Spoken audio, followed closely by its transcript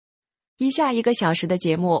以下1个小时的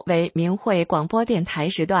节目为明慧广播电台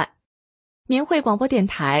时段。明慧广播电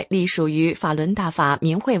台隶属于法轮大法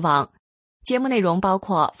明慧网，节目内容包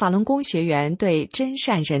括法轮功学员对真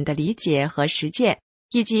善忍的理解和实践，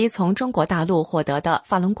以及从中国大陆获得的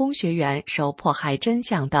法轮功学员受迫害真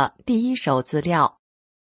相的第一手资料。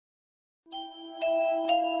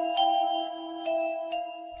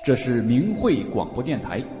这是明慧广播电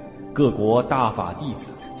台，各国大法弟子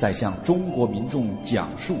在向中国民众讲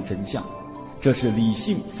述真相，这是理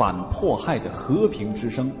性反迫害的和平之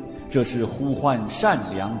声，这是呼唤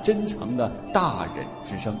善良真诚的大忍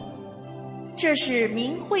之声。这是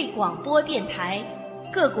明慧广播电台，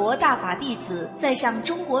各国大法弟子在向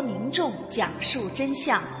中国民众讲述真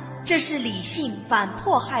相，这是理性反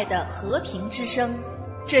迫害的和平之声，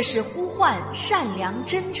这是呼唤善良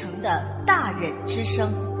真诚的大忍之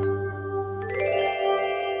声。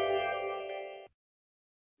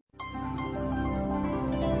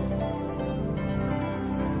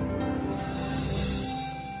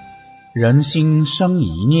人心生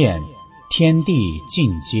一念，天地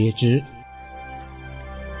尽皆知。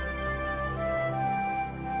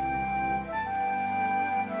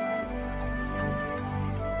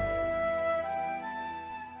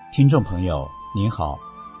听众朋友您好，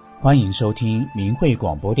欢迎收听明慧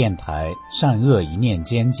广播电台善恶一念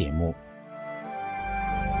间节目。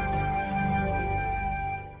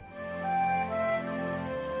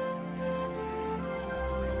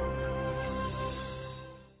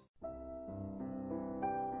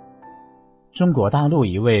中国大陆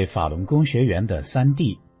一位法轮功学员的三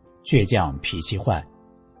弟，倔强脾气坏，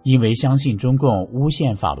因为相信中共诬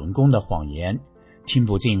陷法轮功的谎言，听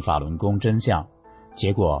不进法轮功真相，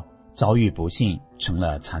结果遭遇不幸，成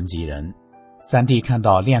了残疾人。三弟看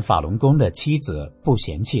到练法轮功的妻子不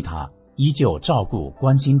嫌弃他，依旧照顾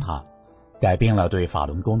关心他，改变了对法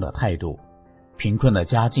轮功的态度，贫困的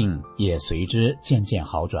家境也随之渐渐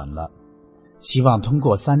好转了。希望通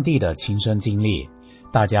过三弟的亲身经历，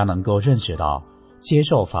大家能够认识到，接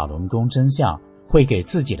受法轮功真相会给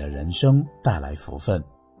自己的人生带来福分。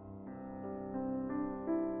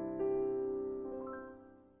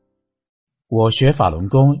我学法轮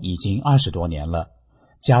功已经20多年了，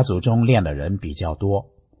家族中练的人比较多。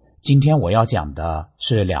今天我要讲的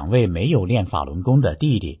是2位没有练法轮功的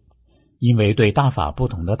弟弟，因为对大法不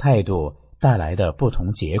同的态度带来的不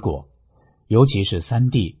同结果，尤其是三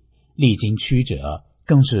弟历经曲折，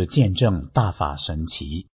更是见证大法神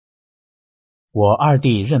奇。我二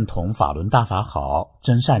弟认同法轮大法好，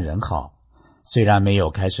真善人好，虽然没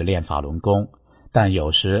有开始练法轮功，但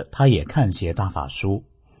有时他也看些大法书，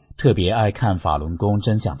特别爱看法轮功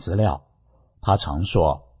真相资料。他常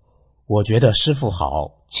说，我觉得师父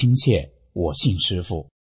好，亲切，我信师父。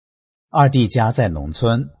二弟家在农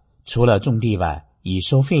村，除了种地外，以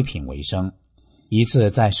收废品为生。一次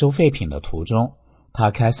在收废品的途中，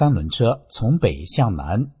他开3轮车从北向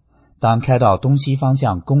南，当开到东西方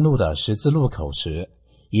向公路的十字路口时，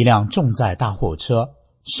一辆重载大货车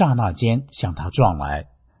刹那间向他撞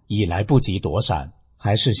来，已来不及躲闪，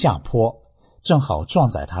还是下坡，正好撞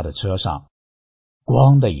在他的车上，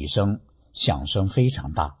咣的一声，响声非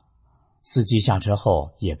常大。司机下车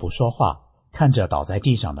后也不说话，看着倒在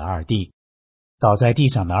地上的二弟。倒在地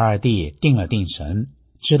上的二弟定了定神，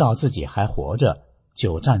知道自己还活着，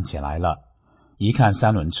就站起来了。一看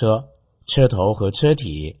3轮车，车头和车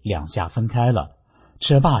体2下分开了，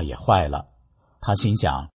车把也坏了。他心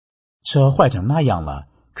想，车坏成那样了，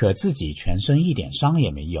可自己全身一点伤也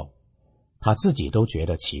没有。他自己都觉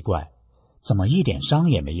得奇怪，怎么一点伤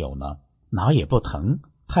也没有呢？哪也不疼，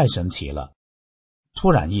太神奇了。突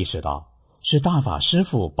然意识到，是大法师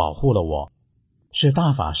父保护了我，是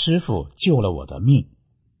大法师父救了我的命。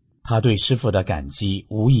他对师父的感激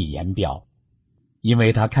无以言表，因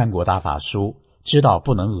为他看过大法书，知道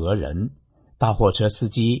不能讹人，大货车司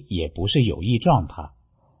机也不是有意撞他。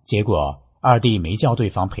结果二弟没叫对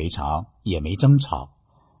方赔偿，也没争吵，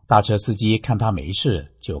大车司机看他没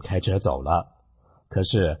事，就开车走了。可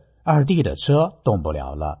是二弟的车动不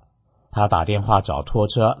了了，他打电话找拖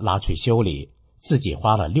车拉去修理，自己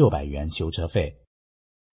花了600元修车费。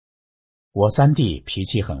我三弟脾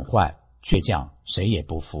气很坏，倔强，谁也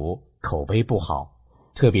不服，口碑不好，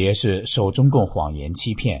特别是受中共谎言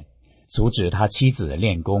欺骗，阻止他妻子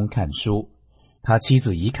练功看书。他妻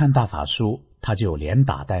子一看大法书，他就连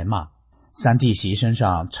打带骂。三弟媳身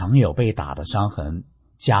上常有被打的伤痕，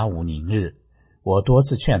家无宁日。我多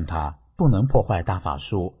次劝他不能破坏大法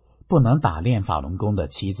书，不能打练法轮功的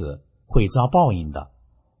妻子，会遭报应的。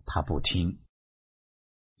他不听。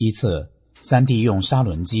一次，三弟用砂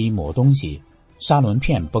轮机磨东西，砂轮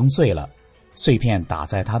片崩碎了，碎片打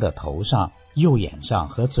在他的头上、右眼上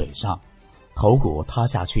和嘴上，头骨塌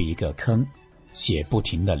下去一个坑，血不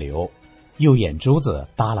停地流，右眼珠子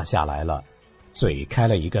耷拉下来了，嘴开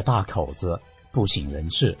了一个大口子，不省人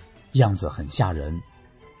事，样子很吓人。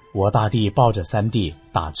我大弟抱着三弟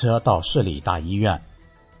打车到市里大医院，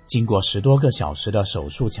经过10多个小时的手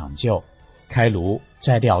术抢救，开颅、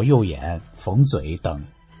摘掉右眼、缝嘴等。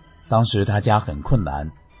当时他家很困难，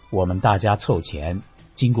我们大家凑钱，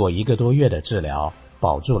经过1个多月的治疗，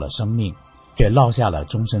保住了生命，却落下了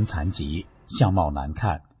终身残疾，相貌难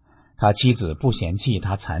看。他妻子不嫌弃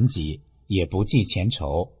他残疾，也不计前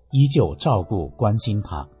仇，依旧照顾关心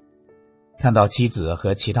他。看到妻子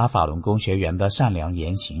和其他法轮功学员的善良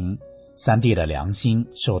言行，三弟的良心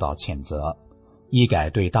受到谴责，一改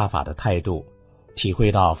对大法的态度，体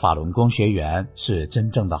会到法轮功学员是真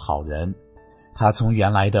正的好人。他从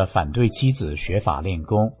原来的反对妻子学法练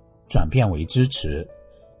功，转变为支持，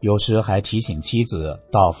有时还提醒妻子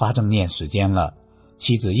到发正念时间了，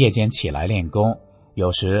妻子夜间起来练功，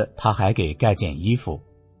有时他还给盖件衣服。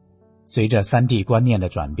随着三弟观念的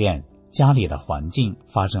转变，家里的环境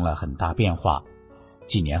发生了很大变化。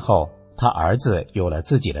几年后，他儿子有了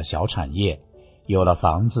自己的小产业，有了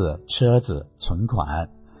房子、车子、存款，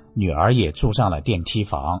女儿也住上了电梯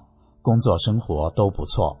房，工作生活都不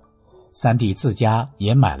错。三弟自家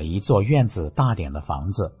也买了一座院子大点的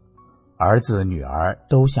房子，儿子女儿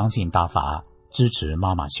都相信大法，支持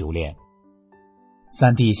妈妈修炼。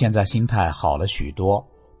三弟现在心态好了许多，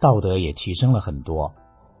道德也提升了很多。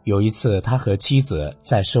有一次他和妻子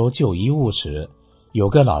在收旧衣物时，有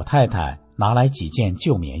个老太太拿来几件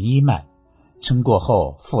旧棉衣卖，称过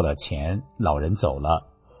后付了钱，老人走了。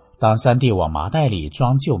当三弟往麻袋里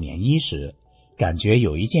装旧棉衣时，感觉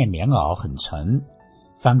有一件棉袄很沉，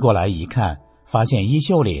翻过来一看，发现衣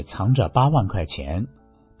袖里藏着8万块钱。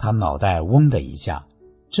他脑袋嗡的一下，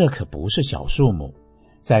这可不是小数目，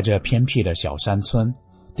在这偏僻的小山村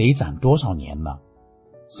得攒多少年呢？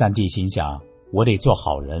三弟心想，我得做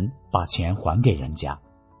好人，把钱还给人家。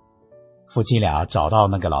夫妻俩找到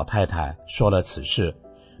那个老太太，说了此事。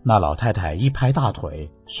那老太太一拍大腿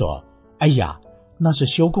说，哎呀，那是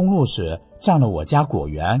修公路时占了我家果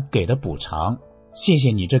园给的补偿，谢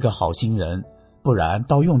谢你这个好心人，不然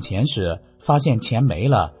到用钱时发现钱没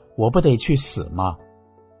了，我不得去死吗？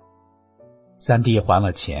三弟还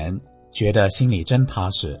了钱，觉得心里真踏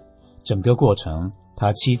实。整个过程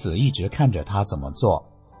他妻子一直看着他怎么做。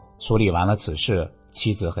处理完了此事，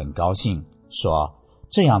妻子很高兴，说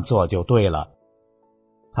这样做就对了。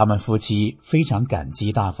他们夫妻非常感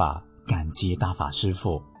激大法，感激大法师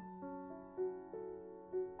父。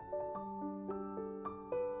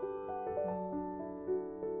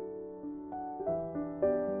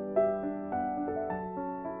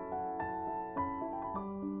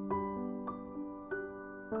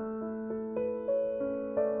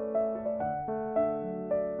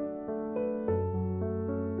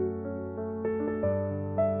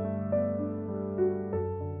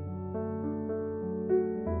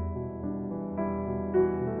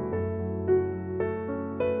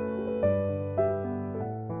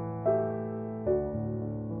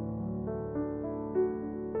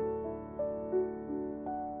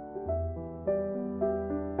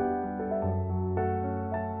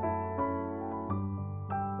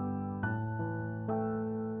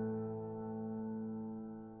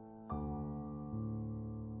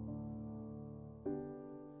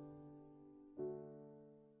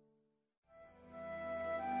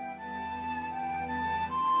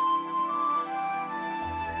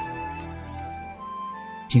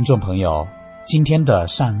听众朋友，今天的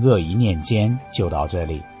善恶一念间就到这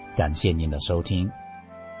里，感谢您的收听。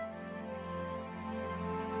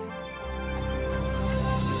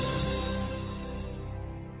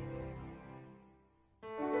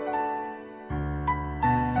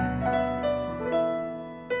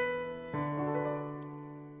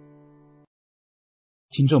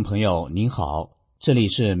听众朋友您好，这里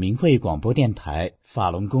是明慧广播电台法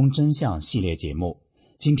轮功真相系列节目，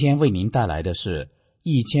今天为您带来的是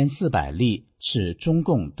1400例是中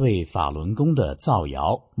共对法轮功的造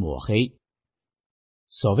谣抹黑。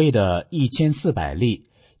所谓的1400例，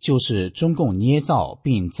就是中共捏造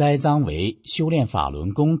并栽赃为修炼法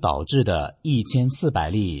轮功导致的1400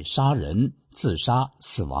例杀人、自杀、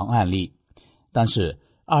死亡案例。但是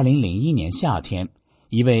2001年夏天，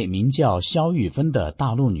一位名叫肖玉芬的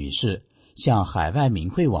大陆女士向海外明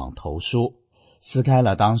慧网投书，撕开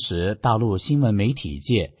了当时大陆新闻媒体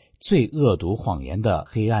界最恶毒谎言的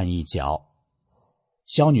黑暗一角。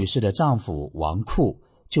肖女士的丈夫王库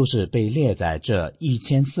就是被列在这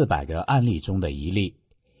1400个案例中的一例。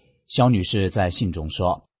肖女士在信中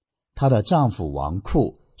说，她的丈夫王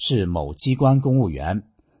库是某机关公务员，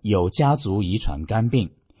有家族遗传肝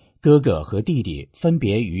病，哥哥和弟弟分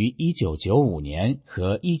别于1995年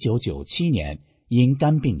和1997年因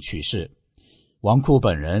肝病去世。王库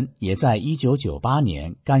本人也在1998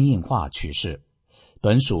年肝硬化去世，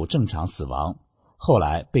本属正常死亡，后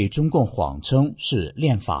来被中共谎称是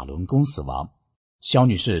练法轮功死亡。肖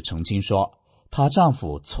女士澄清说，她丈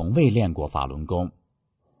夫从未练过法轮功。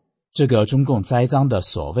这个中共栽赃的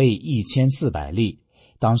所谓1400例，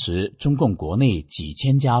当时中共国内几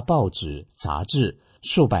千家报纸、杂志、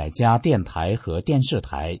数百家电台和电视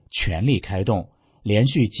台全力开动，连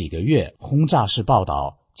续几个月轰炸式报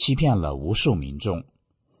道，欺骗了无数民众。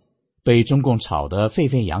被中共炒得沸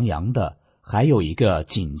沸扬扬的还有一个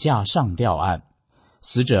井架上吊案，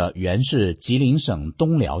死者原是吉林省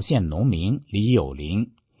东辽县农民李有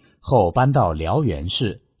林，后搬到辽源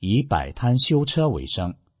市，以摆摊修车为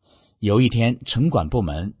生。有一天，城管部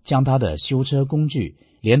门将他的修车工具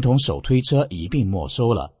连同手推车一并没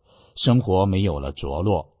收了，生活没有了着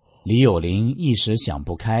落。李有林一时想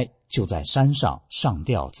不开，就在山上上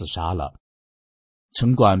吊自杀了。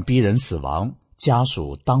城管逼人死亡，家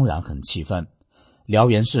属当然很气愤。辽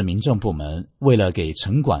源市民政部门为了给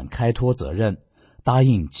城管开脱责任，答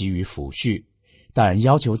应给予抚恤，但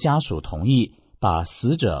要求家属同意把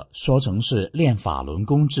死者说成是练法轮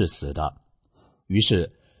功致死的。于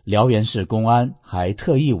是辽源市公安还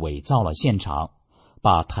特意伪造了现场，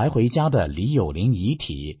把抬回家的李有林遗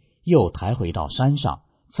体又抬回到山上，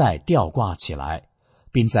再吊挂起来，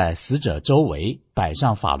并在死者周围摆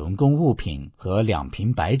上法轮功物品和2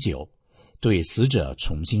瓶白酒，对死者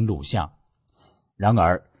重新录像。然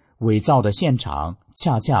而伪造的现场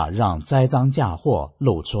恰恰让栽赃嫁祸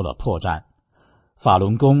露出了破绽。法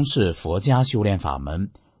轮功是佛家修炼法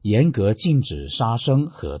门，严格禁止杀生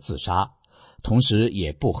和自杀，同时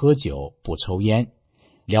也不喝酒不抽烟。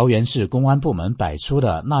辽源市公安部门摆出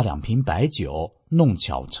的那2瓶白酒弄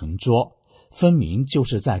巧成拙，分明就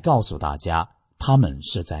是在告诉大家他们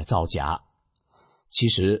是在造假。其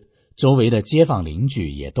实周围的街坊邻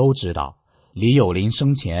居也都知道，李有林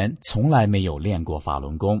生前从来没有练过法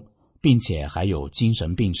轮功，并且还有精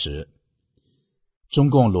神病史。中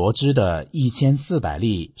共罗织的1400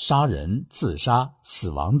例杀人、自杀、死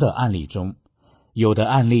亡的案例中，有的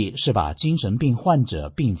案例是把精神病患者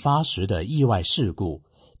病发时的意外事故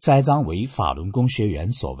栽赃为法轮功学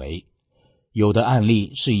员所为，有的案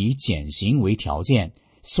例是以减刑为条件，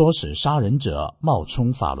唆使杀人者冒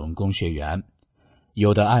充法轮功学员，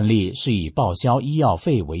有的案例是以报销医药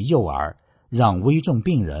费为诱饵，让危重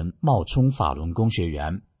病人冒充法轮功学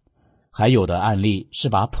员，还有的案例是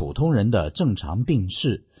把普通人的正常病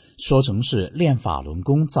逝说成是练法轮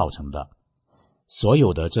功造成的。所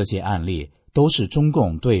有的这些案例都是中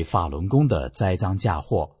共对法轮功的栽赃嫁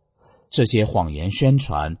祸。这些谎言宣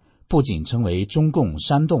传不仅成为中共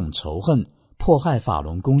煽动仇恨、迫害法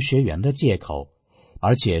轮功学员的借口，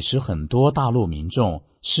而且使很多大陆民众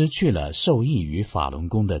失去了受益于法轮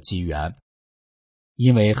功的机缘。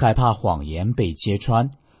因为害怕谎言被揭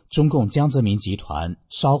穿，中共江泽民集团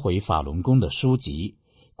烧毁法轮功的书籍，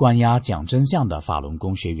关押讲真相的法轮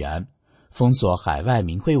功学员，封锁海外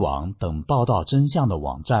明慧网等报道真相的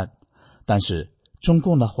网站。但是中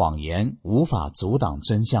共的谎言无法阻挡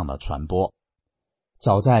真相的传播。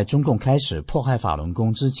早在中共开始迫害法轮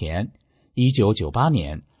功之前，1998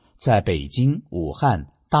年，在北京、武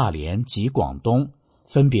汉、大连及广东，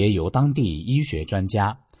分别由当地医学专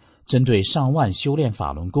家针对上万修炼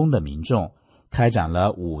法轮功的民众开展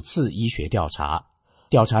了5次医学调查。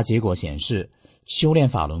调查结果显示，修炼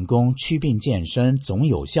法轮功祛病健身总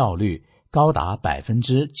有效率高达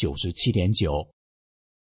 97.9%。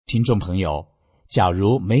 听众朋友，假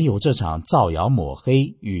如没有这场造谣抹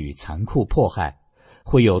黑与残酷迫害，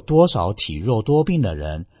会有多少体弱多病的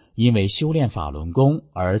人因为修炼法轮功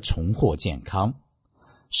而重获健康？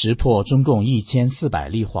识破中共1400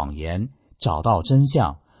例谎言，找到真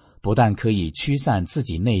相，不但可以驱散自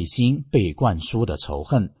己内心被灌输的仇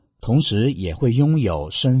恨，同时也会拥有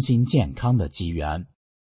身心健康的机缘。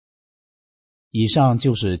以上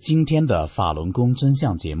就是今天的法轮功真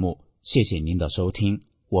相节目，谢谢您的收听，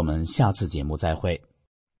我们下次节目再会。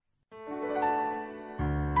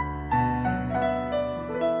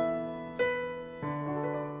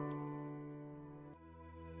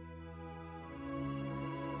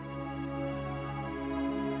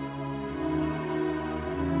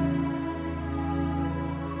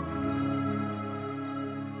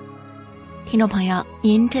听众朋友，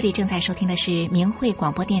您这里正在收听的是明慧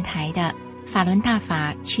广播电台的法轮大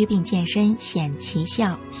法祛病健身显奇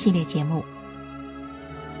效系列节目。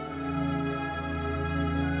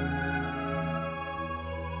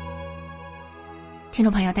听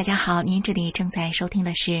众朋友大家好，您这里正在收听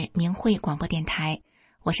的是明慧广播电台，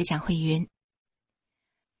我是蒋慧云。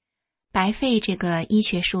白肺这个医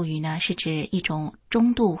学术语呢，是指一种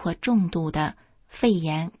中度或重度的肺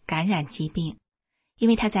炎感染疾病，因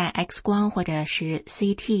为它在 X 光或者是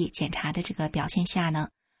CT 检查的这个表现下呢，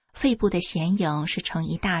肺部的显影是呈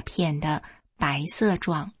一大片的白色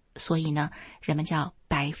状，所以呢，人们叫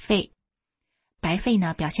白肺。白肺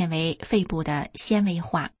呢，表现为肺部的纤维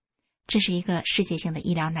化，这是一个世界性的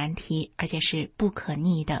医疗难题，而且是不可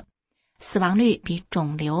逆的，死亡率比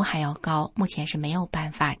肿瘤还要高，目前是没有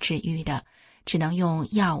办法治愈的，只能用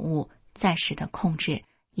药物暂时的控制，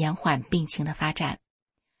延缓病情的发展。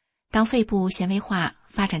当肺部纤维化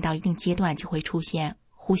发展到一定阶段，就会出现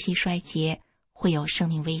呼吸衰竭，会有生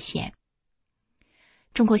命危险。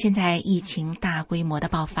中国现在疫情大规模的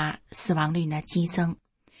爆发，死亡率呢激增，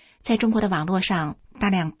在中国的网络上，大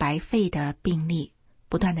量白肺的病例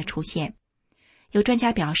不断的出现。有专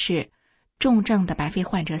家表示，重症的白肺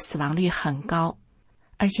患者死亡率很高，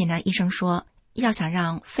而且呢，医生说要想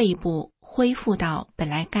让肺部恢复到本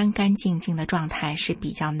来干干净净的状态是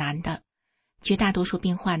比较难的，绝大多数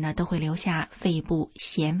病患呢都会留下肺部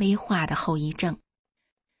纤维化的后遗症。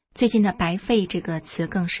最近的白肺这个词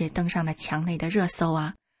更是登上了墙内的热搜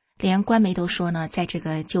啊，连官媒都说呢，在这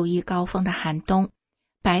个就医高峰的寒冬，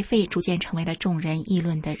白肺逐渐成为了众人议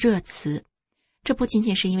论的热词。这不仅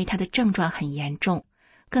仅是因为它的症状很严重，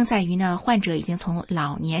更在于呢，患者已经从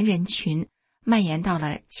老年人群蔓延到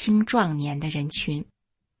了青壮年的人群。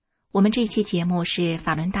我们这一期节目是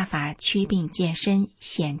法轮大法祛病健身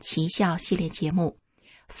显奇效系列节目，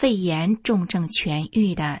肺炎重症痊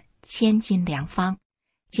愈的千金良方。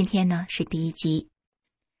今天呢是第一集，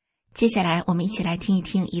接下来我们一起来听一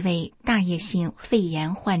听一位大叶性肺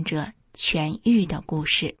炎患者痊愈的故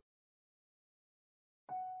事。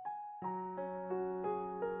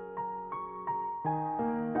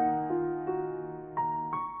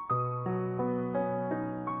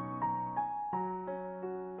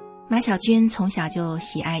马小军从小就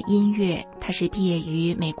喜爱音乐，他是毕业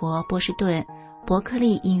于美国波士顿伯克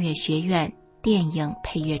利音乐学院电影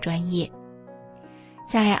配乐专业。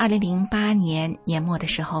在2008年年末的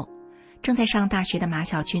时候，正在上大学的马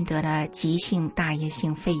小军得了急性大叶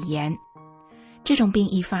性肺炎。这种病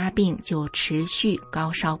一发病就持续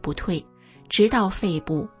高烧不退，直到肺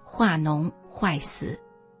部化脓坏死。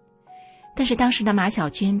但是当时的马小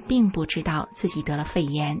军并不知道自己得了肺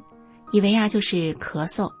炎，以为就是咳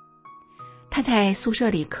嗽。他在宿舍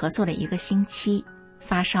里咳嗽了1个星期，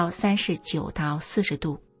发烧39到40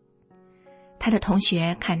度。他的同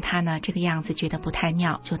学看他呢这个样子觉得不太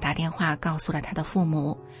妙，就打电话告诉了他的父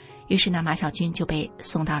母。于是呢，马小军就被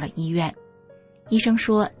送到了医院。医生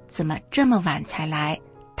说，怎么这么晚才来？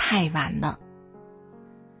太晚了。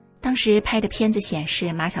当时拍的片子显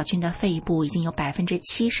示，马小军的肺部已经有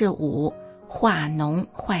 75% 化脓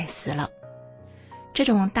坏死了。这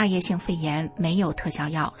种大叶性肺炎没有特效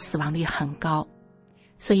药，死亡率很高，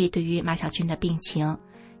所以对于马小军的病情，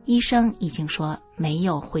医生已经说没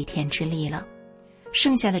有回天之力了，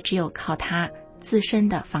剩下的只有靠他自身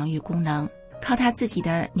的防御功能，靠他自己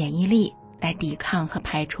的免疫力来抵抗和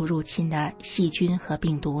排除入侵的细菌和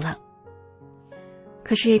病毒了。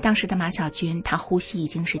可是当时的马小军，他呼吸已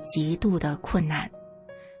经是极度的困难，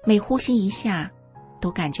每呼吸一下都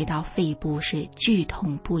感觉到肺部是剧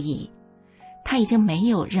痛不已，他已经没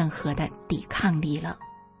有任何的抵抗力了。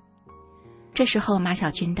这时候马小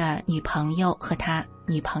军的女朋友和他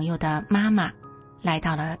女朋友的妈妈来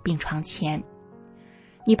到了病床前。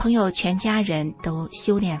女朋友全家人都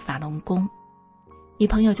修炼法轮功，女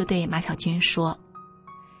朋友就对马小军说，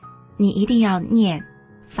你一定要念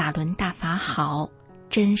法轮大法好，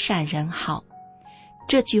真善人好，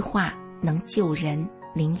这句话能救人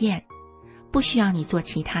灵验，不需要你做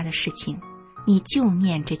其他的事情，你就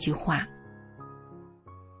念这句话。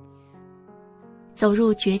走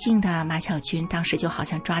入绝境的马小军当时就好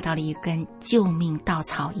像抓到了一根救命稻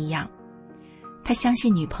草一样，他相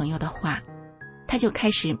信女朋友的话，他就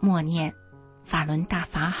开始默念法轮大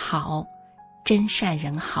法好，真善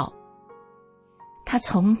人好。他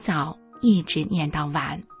从早一直念到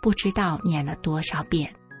晚，不知道念了多少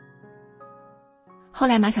遍。后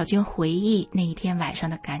来马小军回忆那一天晚上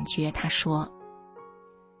的感觉，他说，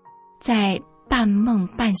在半梦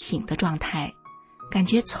半醒的状态，感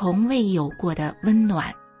觉从未有过的温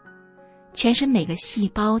暖，全身每个细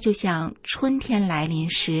胞就像春天来临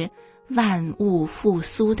时万物复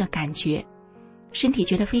苏的感觉，身体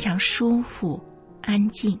觉得非常舒服安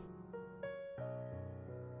静。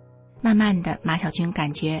慢慢的，马小军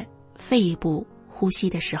感觉肺部呼吸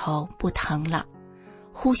的时候不疼了，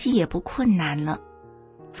呼吸也不困难了，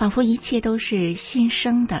仿佛一切都是新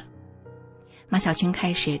生的。马小军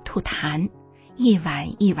开始吐痰，一碗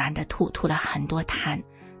一碗的吐了很多痰，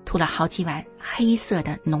吐了好几碗黑色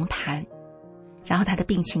的浓痰，然后他的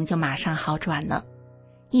病情就马上好转了。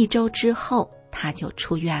1周之后他就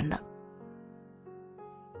出院了。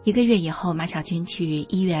1个月以后，马小军去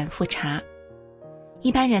医院复查。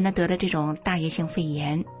一般人呢得了这种大叶性肺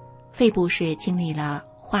炎，肺部是经历了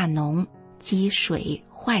化脓、积水、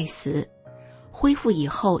坏死，恢复以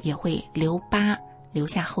后也会留疤，留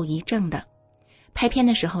下后遗症的。拍片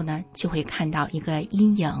的时候呢，就会看到一个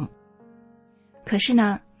阴影。可是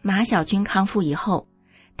呢，马小军康复以后，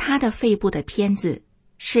他的肺部的片子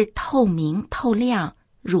是透明、透亮、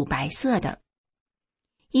乳白色的。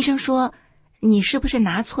医生说，你是不是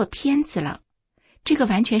拿错片子了？这个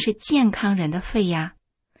完全是健康人的肺呀，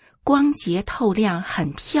光洁透亮，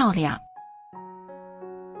很漂亮。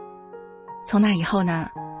从那以后呢，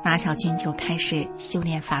马小军就开始修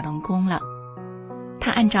炼法轮功了。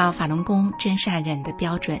他按照法轮功真善忍的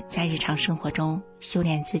标准，在日常生活中修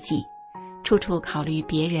炼自己，处处考虑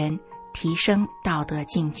别人，提升道德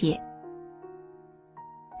境界。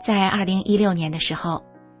在2016年的时候，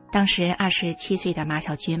当时27岁的马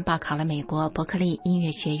小军报考了美国伯克利音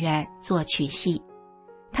乐学院作曲系。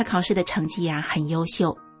他考试的成绩很优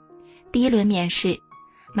秀。第1轮面试，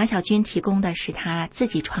马小军提供的是他自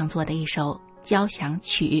己创作的一首交响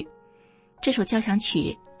曲。这首交响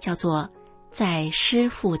曲叫做《在师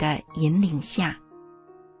父的引领下》。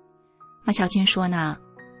马小军说呢，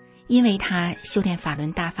因为他修炼法轮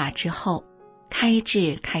大法之后，开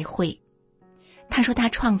智开慧。他说他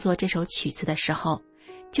创作这首曲子的时候，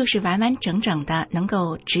就是完完整整的能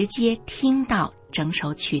够直接听到整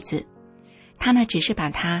首曲子。他呢只是把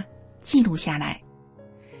它记录下来。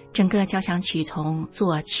整个交响曲从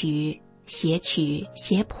作曲、写曲、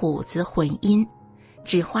写谱子、混音，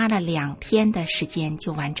只花了2天的时间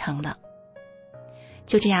就完成了。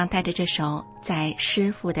就这样带着这首在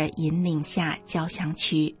师父的引领下交响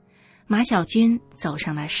曲，马小军走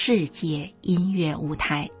上了世界音乐舞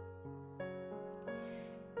台。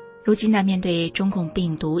如今呢，面对中共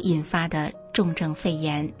病毒引发的重症肺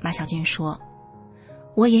炎，马小军说，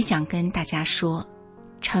我也想跟大家说，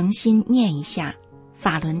诚心念一下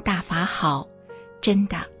法轮大法好，真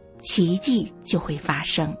的奇迹就会发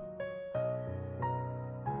生。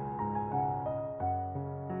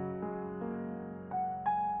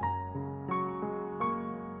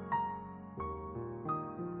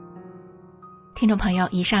听众朋友，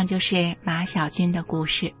以上就是马小军的故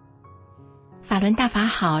事。法轮大法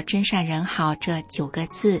好，真善人好，这9个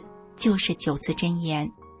字就是9字真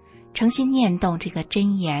言。诚心念动这个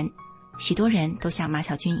真言，许多人都像马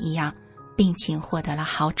小军一样，病情获得了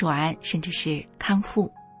好转，甚至是康复。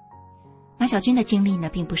马小军的经历呢，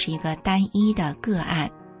并不是一个单一的个案。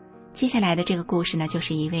接下来的这个故事呢，就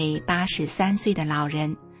是一位83岁的老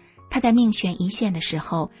人，他在命悬一线的时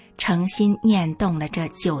候，诚心念动了这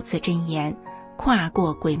9字真言，跨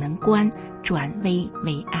过鬼门关，转危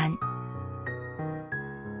为安。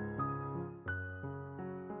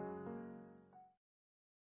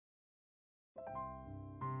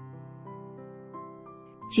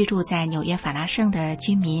居住在纽约法拉盛的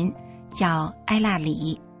居民叫埃拉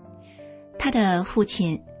里，他的父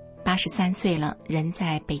亲83岁了，人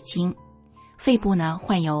在北京，肺部呢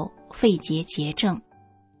患有肺结节症。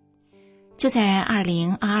就在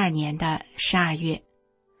2022年的12月，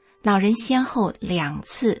老人先后2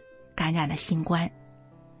次感染了新冠。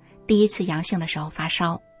第1次阳性的时候发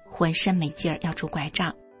烧，浑身没劲儿，要拄拐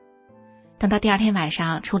杖。等到第2天晚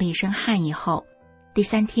上出了一身汗以后，第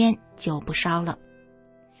3天就不烧了。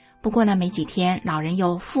不过呢，没几天老人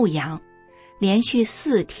又复阳，连续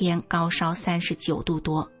4天高烧39度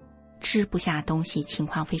多，吃不下东西，情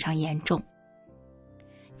况非常严重。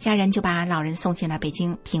家人就把老人送进了北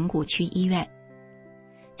京平谷区医院。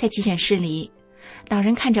在急诊室里，老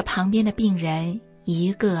人看着旁边的病人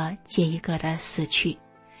一个接一个的死去，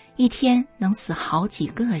一天能死好几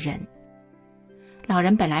个人。老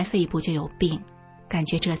人本来肺部就有病，感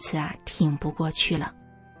觉这次挺不过去了。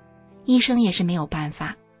医生也是没有办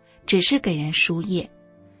法，只是给人输液，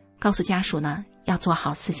告诉家属呢要做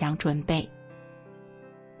好思想准备。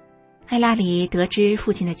艾拉里得知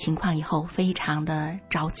父亲的情况以后，非常的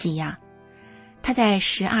着急呀。他在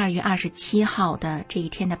12月27号的这一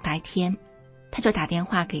天的白天，他就打电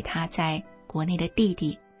话给他在国内的弟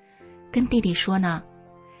弟，跟弟弟说呢，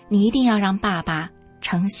你一定要让爸爸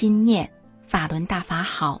诚心念法轮大法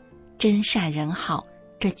好，真善人好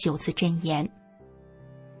这9字真言。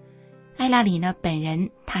艾拉里呢本人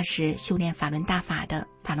他是修炼法轮大法的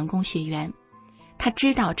法轮功学员，他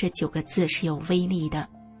知道这9个字是有威力的。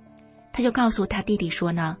他就告诉他弟弟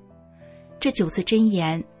说呢，这9字真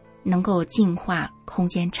言能够净化空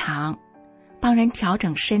间场，帮人调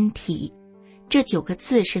整身体，这9个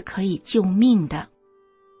字是可以救命的。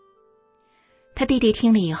他弟弟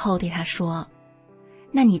听了以后对他说，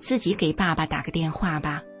那你自己给爸爸打个电话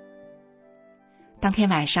吧。当天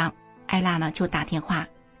晚上，艾拉呢就打电话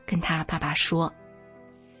跟他爸爸说，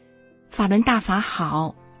法轮大法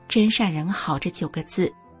好，真善人好这9个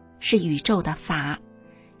字是宇宙的法，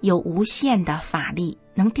有无限的法力，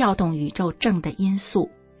能调动宇宙正的因素，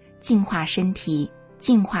净化身体，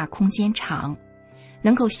净化空间场，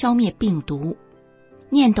能够消灭病毒。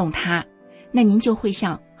念动它，那您就会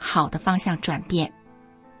向好的方向转变。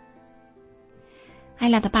艾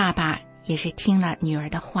拉的爸爸也是听了女儿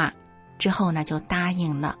的话之后呢，就答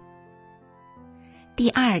应了。第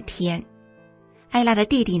2天，艾拉的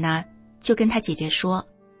弟弟呢就跟他姐姐说，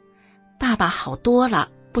爸爸好多了，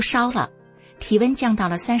不烧了，体温降到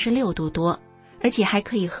了36度多，而且还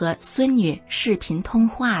可以和孙女视频通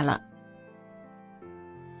话了。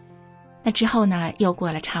那之后呢，又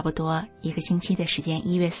过了差不多1个星期的时间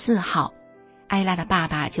，1月4号，艾拉的爸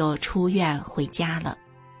爸就出院回家了。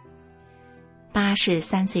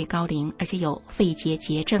83岁高龄，而且有肺结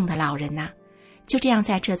节症的老人呐，就这样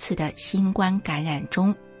在这次的新冠感染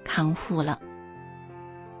中康复了。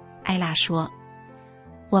艾拉说，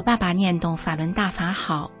我爸爸念动法轮大法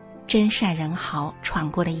好，真善人好，闯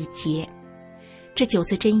过了一劫。这9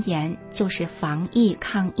字真言就是防疫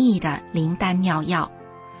抗疫的灵丹妙药，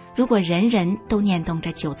如果人人都念动这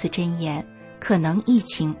9字真言，可能疫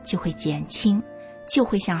情就会减轻，就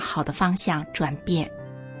会向好的方向转变。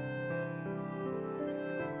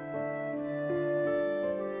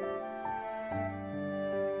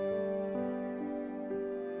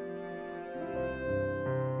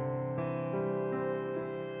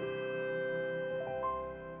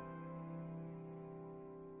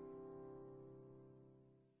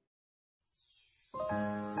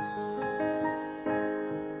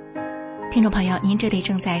听众朋友，您这里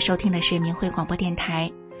正在收听的是明慧广播电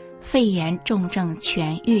台肺炎重症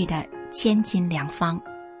痊愈的千金良方。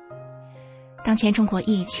当前中国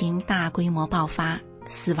疫情大规模爆发，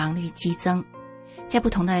死亡率激增，在不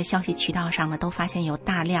同的消息渠道上呢，都发现有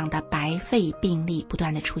大量的白肺病例不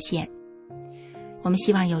断的出现。我们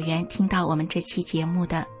希望有缘听到我们这期节目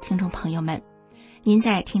的听众朋友们，您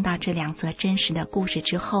在听到这2则真实的故事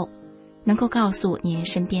之后，能够告诉您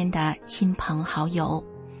身边的亲朋好友，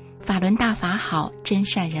法轮大法好，真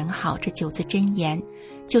善人好，这9字真言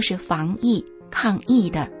就是防疫抗疫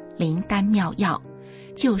的灵丹妙药，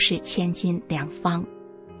就是千金良方。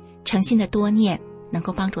诚心的多念，能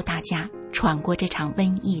够帮助大家闯过这场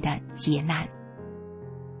瘟疫的劫难。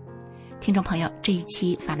听众朋友，这一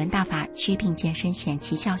期法轮大法祛病健身显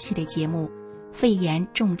奇效系列节目肺炎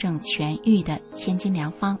重症痊愈的千金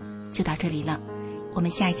良方就到这里了，我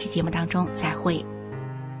们下一期节目当中再会。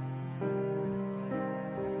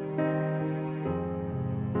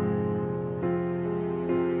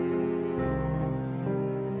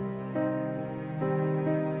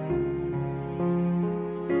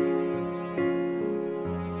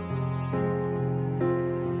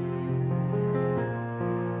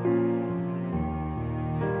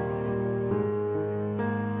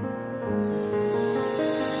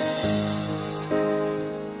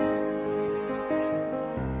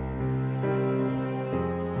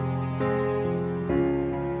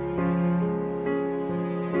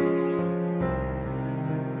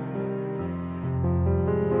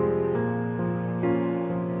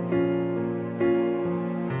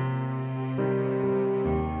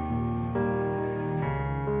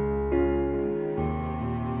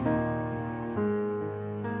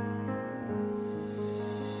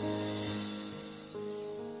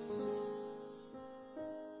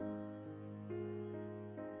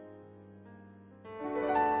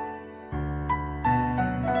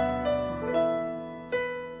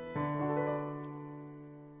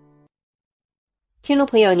听众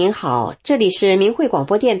朋友您好，这里是明慧广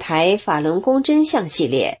播电台法轮功真相系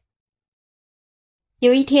列。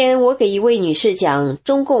有一天我给一位女士讲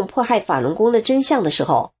中共迫害法轮功的真相的时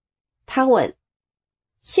候，她问，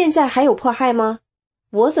现在还有迫害吗？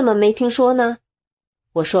我怎么没听说呢？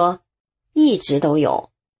我说，一直都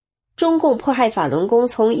有。中共迫害法轮功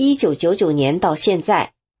从1999年到现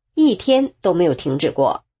在，一天都没有停止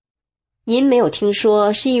过。您没有听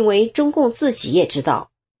说，是因为中共自己也知道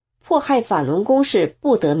迫害法轮功是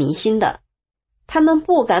不得民心的，他们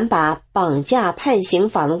不敢把绑架判刑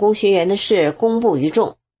法轮功学员的事公布于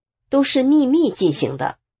众，都是秘密进行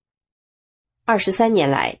的。23年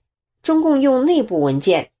来，中共用内部文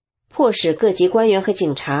件迫使各级官员和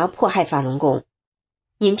警察迫害法轮功。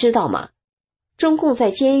您知道吗？中共在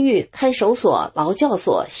监狱、看守所、劳教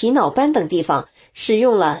所、洗脑班等地方使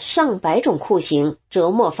用了上百种酷刑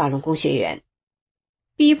折磨法轮功学员，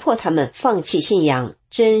逼迫他们放弃信仰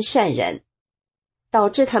真善忍。导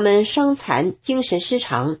致他们伤残、精神失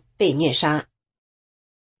常，被虐杀。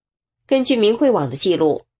根据明慧网的记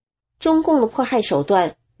录，中共的迫害手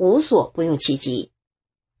段无所不用其极，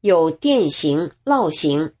有电刑、烙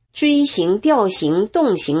刑、锥刑、吊刑、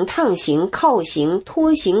冻刑、烫刑、铐刑、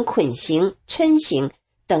拖刑、捆刑、抻刑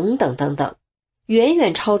等等等等，远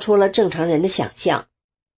远超出了正常人的想象。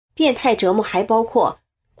变态折磨还包括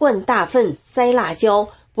灌大粪、塞辣椒、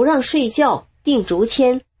不让睡觉、钉竹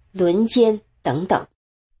签、轮奸等等。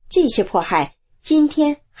这些迫害今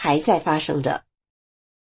天还在发生着。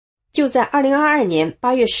就在2022年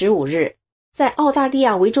8月15日，在澳大利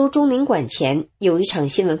亚维州中领馆前有一场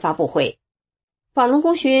新闻发布会，法轮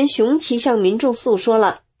功学员熊奇向民众诉说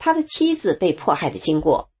了他的妻子被迫害的经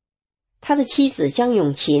过。他的妻子江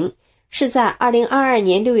永琴是在2022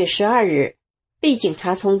年6月12日被警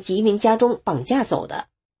察从吉林家中绑架走的，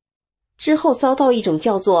之后遭到一种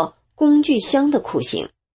叫做工具箱的酷刑。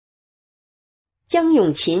江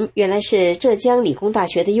永琴原来是浙江理工大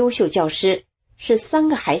学的优秀教师，是3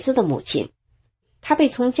个孩子的母亲。她被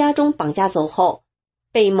从家中绑架走后，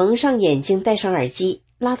被蒙上眼睛，戴上耳机，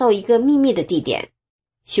拉到一个秘密的地点。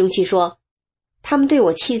凶器说，他们对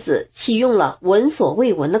我妻子启用了闻所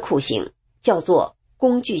未闻的酷刑，叫做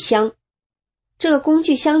工具箱。这个工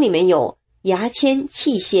具箱里面有牙签、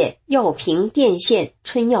器械、药瓶、电线、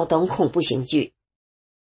春药等恐怖刑具。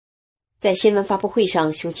在新闻发布会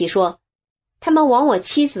上，凶器说，他们往我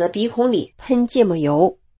妻子的鼻孔里喷芥末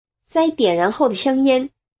油，塞点燃后的香烟，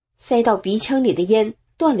塞到鼻腔里的烟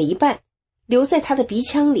断了一半，留在他的鼻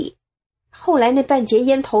腔里。后来那半截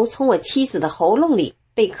烟头从我妻子的喉咙里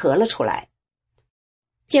被咳了出来。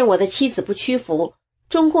见我的妻子不屈服，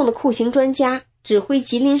中共的酷刑专家指挥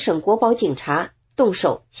吉林省国保警察动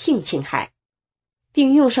手性侵害，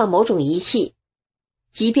并用上某种仪器。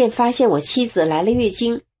即便发现我妻子来了月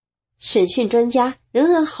经，审讯专家仍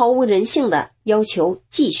然毫无人性地要求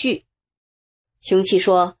继续。凶器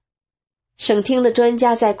说，省厅的专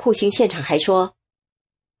家在酷刑现场还说，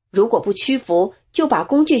如果不屈服，就把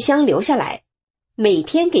工具箱留下来，每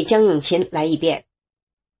天给江永琴来一遍。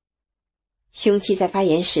凶器在发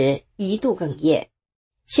言时一度哽咽，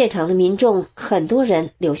现场的民众很多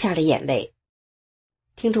人流下了眼泪。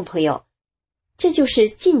听众朋友，这就是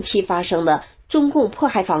近期发生的中共迫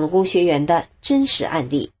害法轮功学员的真实案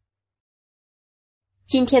例。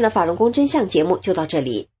今天的法轮功真相节目就到这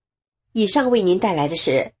里，以上为您带来的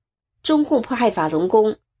是中共迫害法轮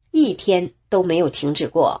功一天都没有停止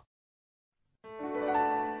过。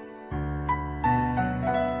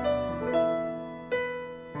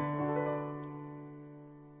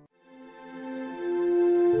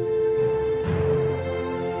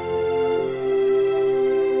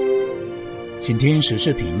请听时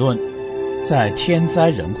事评论，在天灾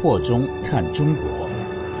人祸中看中国。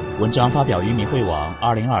文章发表于明慧网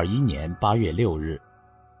2021年8月6日。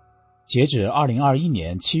截止2021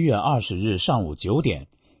年7月20日上午9点，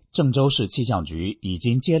郑州市气象局已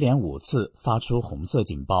经接连5次发出红色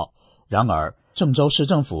警报。然而，郑州市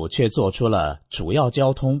政府却做出了主要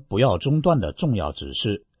交通不要中断的重要指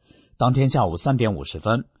示。当天下午3点50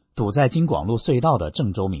分，堵在京广路隧道的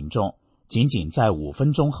郑州民众，仅仅在5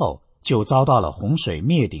分钟后就遭到了洪水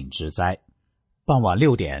灭顶之灾。傍晚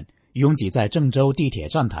6点，拥挤在郑州地铁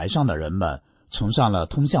站台上的人们乘上了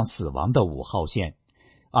通向死亡的5号线。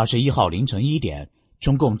21号凌晨1点，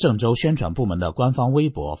中共郑州宣传部门的官方微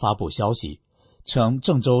博发布消息，称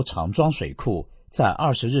郑州长庄水库在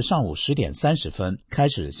20日上午10点30分开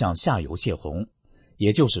始向下游泄洪，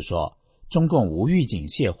也就是说，中共无预警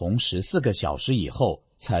泄洪14个小时以后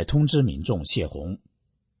才通知民众泄洪。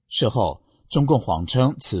事后，中共谎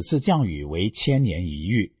称此次降雨为千年一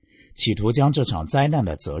遇，企图将这场灾难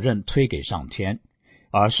的责任推给上天。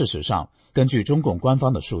而事实上，根据中共官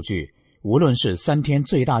方的数据，无论是3天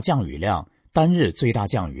最大降雨量、单日最大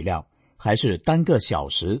降雨量，还是单个小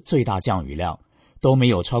时最大降雨量，都没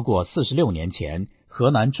有超过46年前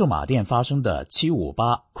河南驻马店发生的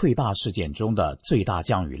758溃坝事件中的最大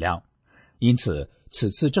降雨量。因此，此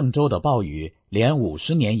次郑州的暴雨连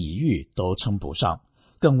50年一遇都称不上，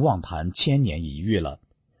更妄谈千年一遇了。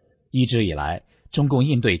一直以来，中共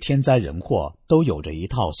应对天灾人祸都有着一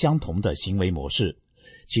套相同的行为模式，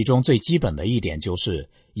其中最基本的一点就是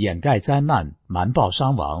掩盖灾难、瞒报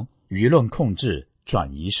伤亡、舆论控制、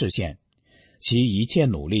转移视线。其一切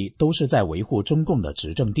努力都是在维护中共的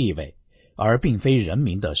执政地位，而并非人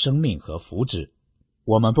民的生命和福祉。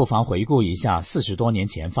我们不妨回顾一下40多年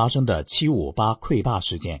前发生的758溃坝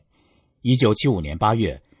事件。1975年8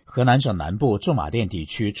月，河南省南部驻马店地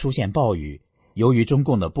区出现暴雨，由于中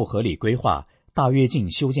共的不合理规划，大跃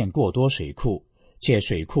进修建过多水库，且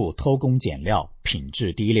水库偷工减料，品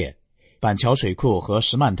质低劣。板桥水库和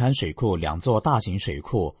石漫滩水库2座大型水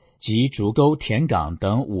库及竹沟、田港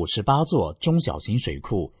等58座中小型水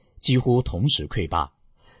库几乎同时溃坝，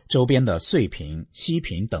周边的遂平、西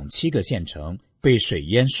平等7个县城被水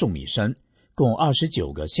淹数米深，共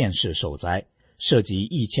29个县市受灾，涉及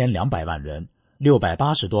1200万人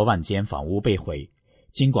，680多万间房屋被毁。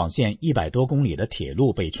京广线100多公里的铁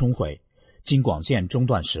路被冲毁，京广线中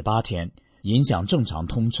断18天，影响正常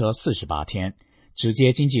通车48天，直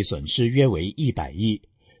接经济损失约为100亿，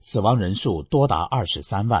死亡人数多达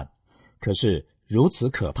23万。可是如此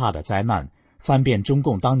可怕的灾难，翻遍中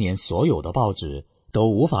共当年所有的报纸都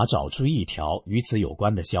无法找出一条与此有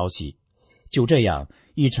关的消息。就这样，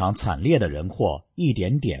一场惨烈的人祸一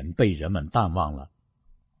点点被人们淡忘了。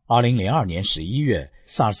2002年11月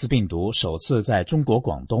，SARS 病毒首次在中国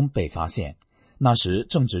广东被发现，那时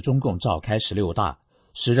正值中共召开16大，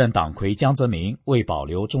时任党魁江泽民为保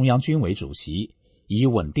留中央军委主席，以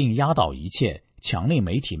稳定压倒一切，强令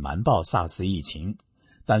媒体瞒报 SARS 疫情。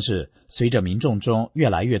但是随着民众中越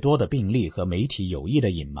来越多的病例和媒体有意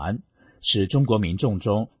的隐瞒，使中国民众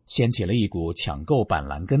中掀起了一股抢购板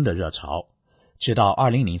蓝根的热潮。直到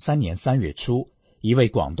2003年3月初，一位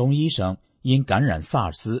广东医生因感染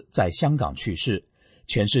SARS 在香港去世，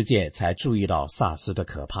全世界才注意到 SARS 的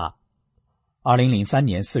可怕。2003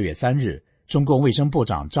年4月3日，中共卫生部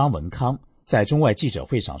长张文康在中外记者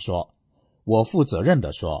会上说：“我负责任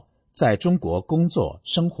地说，在中国工作、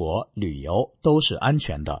生活、旅游都是安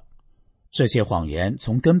全的。”这些谎言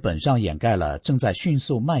从根本上掩盖了正在迅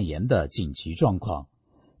速蔓延的紧急状况。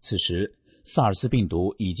此时 SARS 病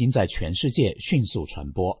毒已经在全世界迅速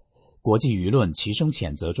传播，国际舆论齐声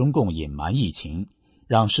谴责中共隐瞒疫情，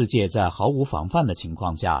让世界在毫无防范的情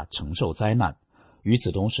况下承受灾难。与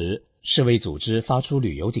此同时，世卫组织发出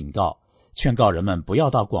旅游警告，劝告人们不要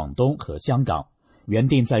到广东和香港，原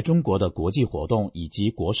定在中国的国际活动以及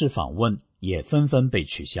国事访问也纷纷被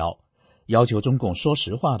取消，要求中共说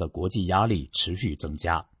实话的国际压力持续增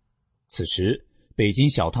加。此时，北京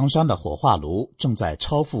小汤山的火化炉正在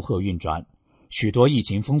超负荷运转，许多疫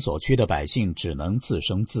情封锁区的百姓只能自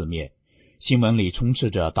生自灭。新闻里充斥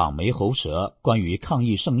着党媒喉舌关于抗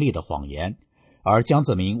疫胜利的谎言，而江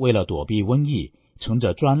泽民为了躲避瘟疫，乘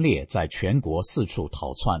着专列在全国四处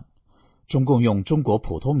逃窜。中共用中国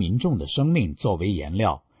普通民众的生命作为颜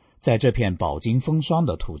料，在这片饱经风霜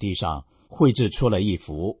的土地上绘制出了一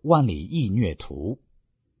幅万里疫虐图。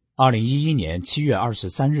2011年7月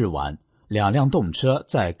23日晚，2辆动车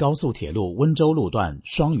在高速铁路温州路段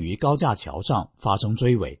双榆高架桥上发生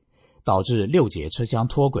追尾，导致6节车厢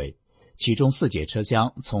脱轨，其中4节车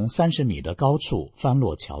厢从30米的高处翻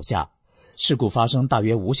落桥下。事故发生大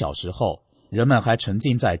约5小时后，人们还沉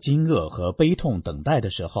浸在惊愕和悲痛等待的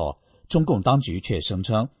时候，中共当局却声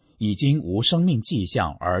称已经无生命迹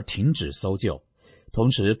象而停止搜救，同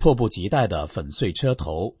时迫不及待地粉碎车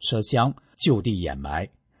头、车厢，就地掩埋。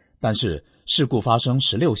但是事故发生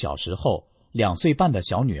16小时后，2岁半的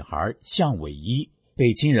小女孩向伟一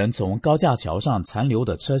被亲人从高架桥上残留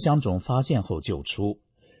的车厢中发现后救出。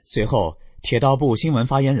随后，铁道部新闻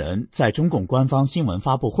发言人在中共官方新闻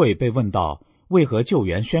发布会被问到为何救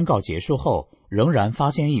援宣告结束后仍然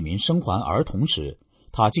发现一名生还儿童时，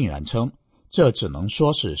他竟然称这只能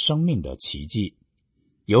说是生命的奇迹。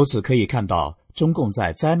由此可以看到，中共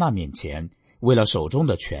在灾难面前为了手中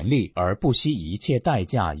的权力而不惜一切代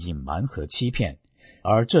价隐瞒和欺骗，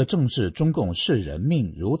而这正是中共视人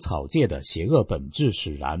命如草芥的邪恶本质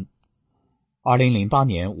使然。2008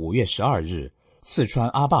年5月12日，四川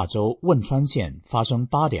阿坝州汶川县发生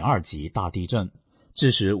 8.2 级大地震，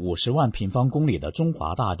致使50万平方公里的中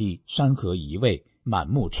华大地山河移位，满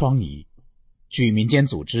目疮痍。据民间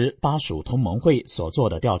组织巴蜀同盟会所做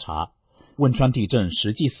的调查，汶川地震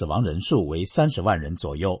实际死亡人数为30万人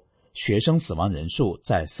左右，学生死亡人数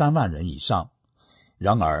在3万人以上。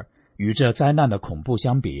然而，与这灾难的恐怖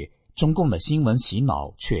相比，中共的新闻洗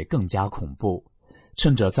脑却更加恐怖，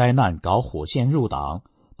趁着灾难搞火线入党，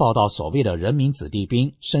报道所谓的人民子弟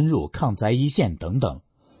兵深入抗灾一线等等。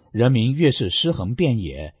人民越是尸横遍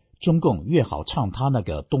野，中共越好唱他那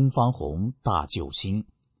个东方红大救星。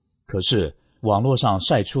可是网络上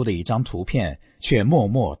晒出的一张图片却默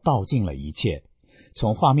默道尽了一切。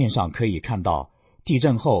从画面上可以看到，地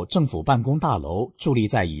震后政府办公大楼伫立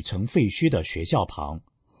在已成废墟的学校旁。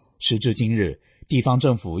时至今日，地方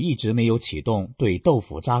政府一直没有启动对豆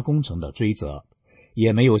腐渣工程的追责，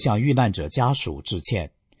也没有向遇难者家属致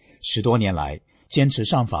歉。10多年来，坚持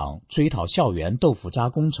上访追讨校园豆腐渣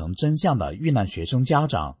工程真相的遇难学生家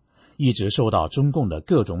长，一直受到中共的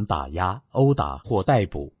各种打压、殴打或逮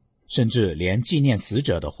捕，甚至连纪念死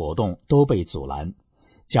者的活动都被阻拦。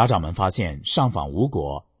家长们发现上访无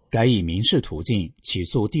果，改以民事途径起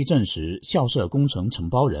诉地震时校舍工程承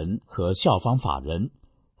包人和校方法人，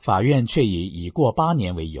法院却以已过8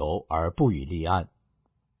年为由而不予立案。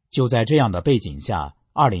就在这样的背景下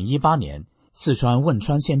，2018年，四川汶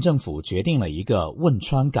川县政府决定了一个汶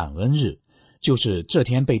川感恩日，就是这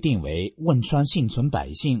天被定为汶川幸存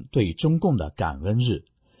百姓对中共的感恩日。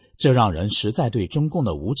这让人实在对中共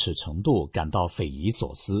的无耻程度感到匪夷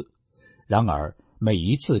所思。然而，每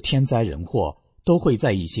一次天灾人祸都会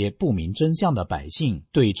在一些不明真相的百姓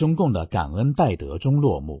对中共的感恩戴德中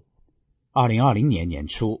落幕。2020年年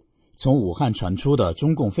初，从武汉传出的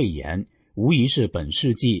中共肺炎无疑是本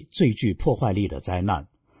世纪最具破坏力的灾难。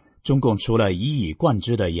中共除了一以贯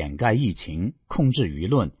之的掩盖疫情、控制舆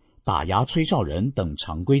论、打压吹哨人等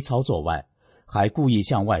常规操作外，还故意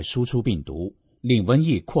向外输出病毒，令瘟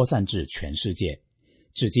疫扩散至全世界。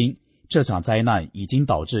至今，这场灾难已经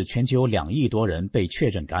导致全球2亿多人被确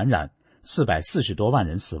诊感染，440多万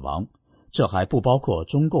人死亡。这还不包括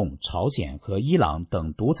中共、朝鲜和伊朗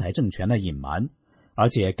等独裁政权的隐瞒，而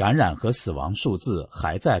且感染和死亡数字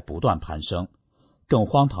还在不断攀升。更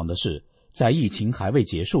荒唐的是，在疫情还未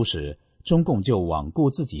结束时，中共就罔顾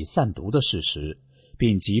自己散毒的事实，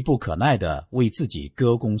并急不可耐地为自己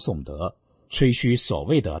歌功颂德，吹嘘所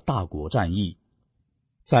谓的大国战役。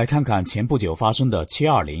再看看前不久发生的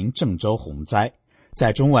720郑州洪灾，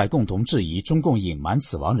在中外共同质疑中共隐瞒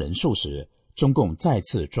死亡人数时，中共再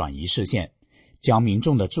次转移视线，将民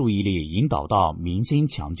众的注意力引导到明星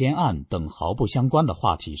强奸案等毫不相关的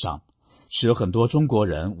话题上，使很多中国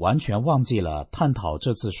人完全忘记了探讨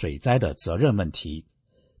这次水灾的责任问题。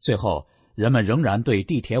最后，人们仍然对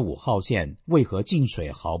地铁5号线为何进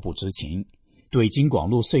水毫不知情，对京广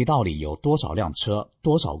路隧道里有多少辆车、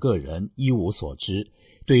多少个人一无所知，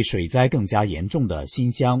对水灾更加严重的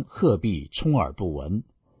新疆、鹤壁充耳不闻。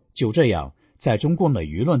就这样，在中共的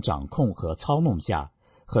舆论掌控和操弄下，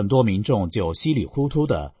很多民众就稀里糊涂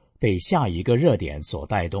地被下一个热点所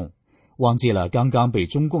带动，忘记了刚刚被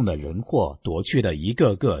中共的人祸夺去的一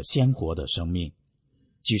个个鲜活的生命。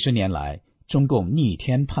几十年来，中共逆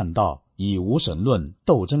天叛道，以无神论、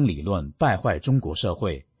斗争理论败坏中国社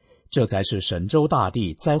会，这才是神州大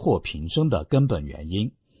地灾祸频生的根本原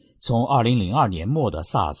因。从2002年末的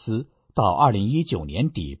萨斯到2019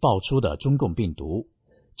年底爆出的中共病毒，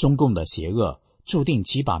中共的邪恶注定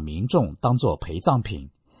其把民众当作陪葬品。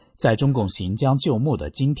在中共行将就木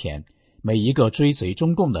的今天，每一个追随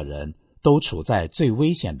中共的人都处在最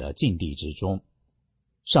危险的境地之中。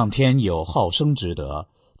上天有好生之德，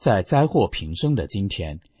在灾祸频生的今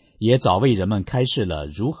天，也早为人们开示了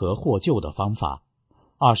如何获救的方法。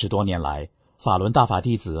20多年来，法轮大法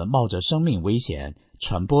弟子冒着生命危险，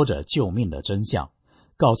传播着救命的真相，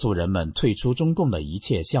告诉人们退出中共的一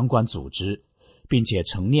切相关组织，并且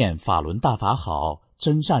承念法轮大法好、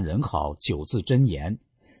真善人好9字真言，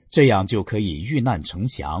这样就可以遇难成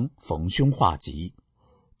祥，逢凶化吉。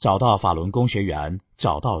找到法轮功学员，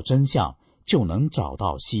找到真相，就能找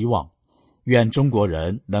到希望。愿中国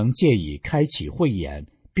人能借以开启慧眼，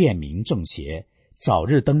辨明正邪，早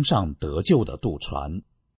日登上得救的渡船。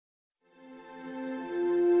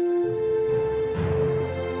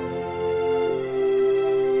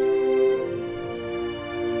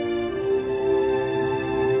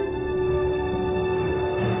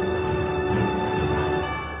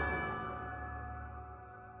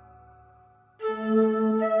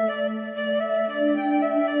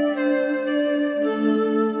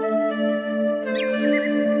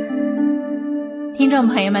听众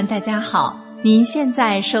朋友们大家好，您现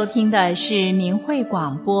在收听的是明慧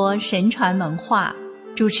广播神传文化，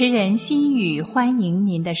主持人心语，欢迎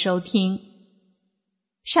您的收听。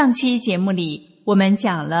上期节目里，我们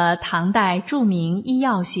讲了唐代著名医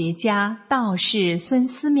药学家道士孙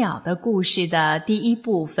思邈的故事的第一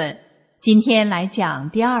部分，今天来讲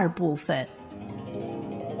第二部分。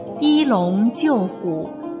医龙救虎，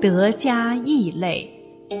得家异类。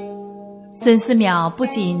孙思邈不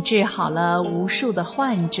仅治好了无数的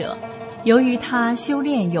患者，由于他修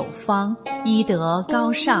炼有方，医德高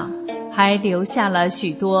尚，还留下了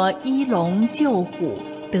许多医龙救虎、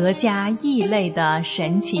得家异类的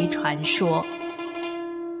神奇传说。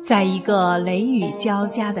在一个雷雨交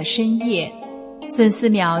加的深夜，孙思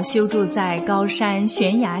邈修筑在高山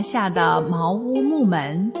悬崖下的茅屋木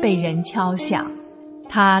门被人敲响，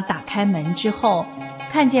他打开门之后，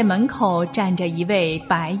看见门口站着一位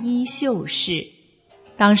白衣秀士。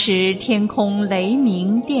当时天空雷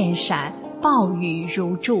鸣电闪，暴雨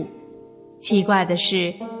如注。奇怪的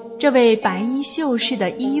是，这位白衣秀士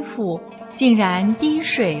的衣服竟然滴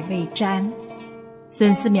水未沾。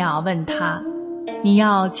孙思邈问他：“你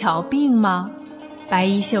要瞧病吗？”白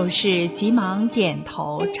衣秀士急忙点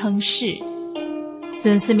头称是。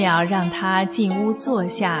孙思邈让他进屋坐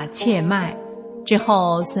下切脉，之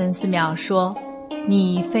后孙思邈说：“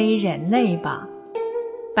你非人类吧？”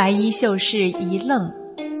白衣秀士一愣，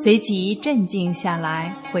随即镇静下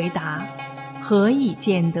来，回答：“何以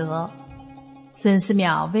见得？”孙思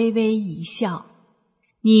邈微微一笑：“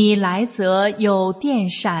你来则有电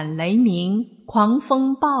闪雷鸣，狂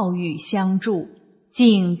风暴雨相助，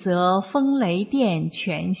静则风雷电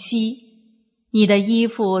全息。你的衣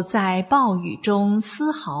服在暴雨中丝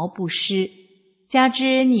毫不湿，加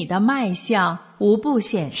之你的脉象无不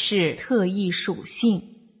显示特异属性，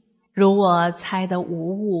如我猜得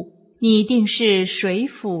无误，你定是水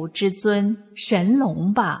府之尊神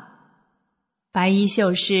龙吧？”白衣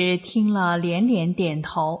秀士听了连连点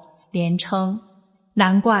头，连称：“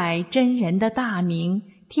难怪真人的大名，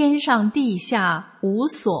天上地下无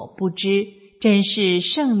所不知，真是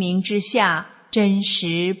盛名之下，真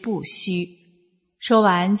实不虚。”说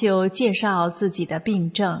完就介绍自己的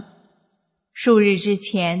病症。数日之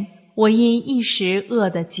前，我因一时饿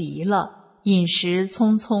得极了，饮食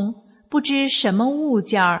匆匆，不知什么物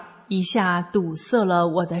件儿一下堵塞了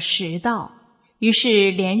我的食道，于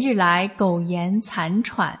是连日来苟延残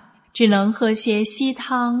喘，只能喝些稀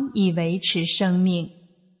汤以维持生命。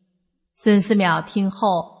孙思邈听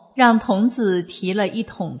后，让童子提了一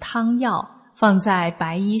桶汤药，放在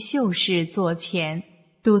白衣秀士座前，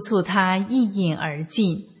督促他一饮而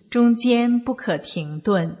尽，中间不可停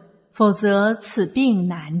顿，否则此病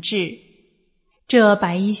难治。这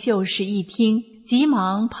白衣秀士一听，急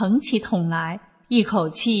忙捧起桶来，一口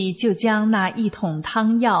气就将那一桶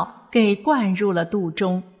汤药给灌入了肚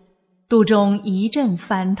中，肚中一阵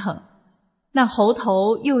翻腾，那喉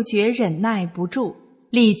头又觉忍耐不住，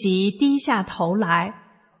立即低下头来，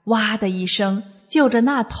哇的一声，就着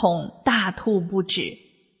那桶大吐不止。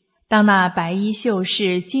当那白衣秀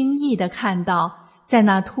士惊异地看到，在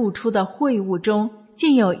那吐出的秽物中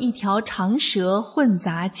竟有一条长蛇混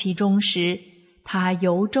杂其中时，他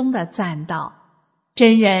由衷地赞道：“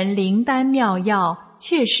真人灵丹妙药，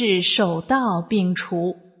却是手到病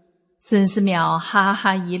除。”孙思邈哈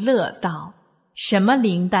哈一乐道：“什么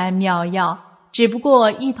灵丹妙药，只不过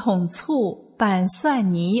一桶醋拌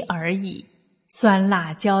蒜泥而已，酸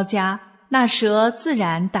辣交加，那蛇自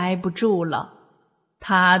然待不住了。”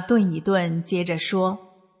他顿一顿，接着说：“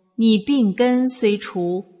你病根虽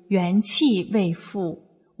除，元气未复，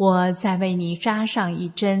我再为你扎上一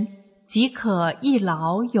针，即可一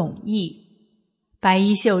劳永逸。”白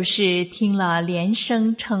衣秀士听了连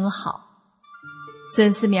声称好。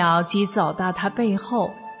孙思邈即走到他背后，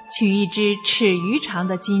取一支尺余长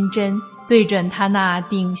的金针，对准他那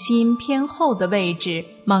顶心偏后的位置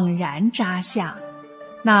猛然扎下。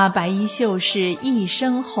那白衣秀士一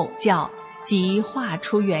声吼叫，即画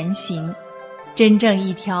出原形，真正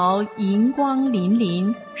一条银光粼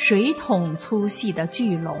粼、水桶粗细的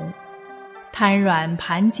巨龙，瘫软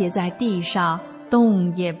盘结在地上，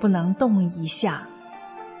动也不能动一下。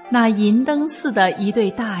那银灯似的一对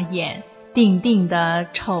大眼定定地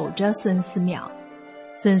瞅着孙思邈。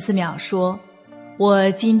孙思邈说：“我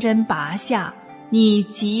金针拔下，你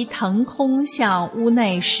即腾空向屋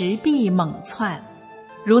内石壁猛窜，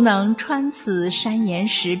如能穿此山岩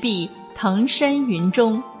石壁，腾身云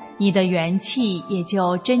中，你的元气也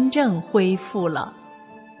就真正恢复了。”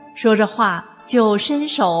说着话，就伸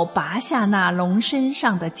手拔下那龙身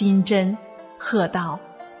上的金针，喝道：“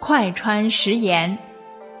快穿石岩！”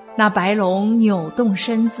那白龙扭动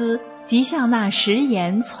身姿，即向那石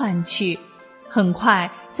岩窜去，很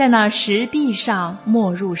快在那石壁上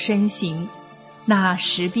没入身形。那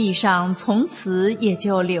石壁上从此也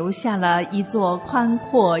就留下了一座宽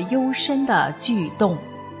阔幽深的巨洞。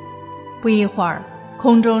不一会儿，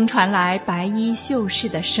空中传来白衣秀士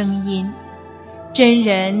的声音：“真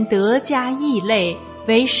人德加异类，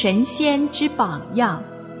为神仙之榜样，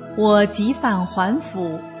我即返还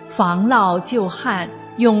府，防涝救旱，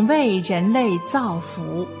永为人类造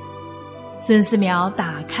福。”孙思邈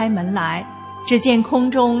打开门来，只见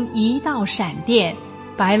空中一道闪电，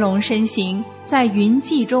白龙身形在云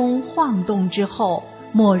际中晃动之后，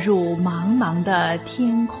没入茫茫的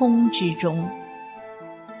天空之中。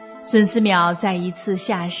孙思邈在一次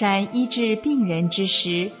下山医治病人之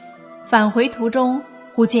时，返回途中，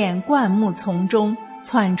忽见灌木丛中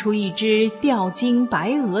窜出一只吊睛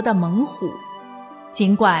白额的猛虎。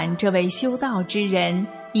尽管这位修道之人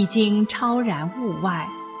已经超然物外，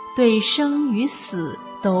对生与死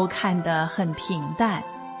都看得很平淡，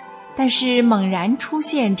但是猛然出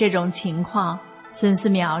现这种情况，孙思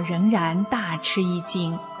邈仍然大吃一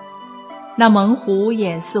惊。那猛虎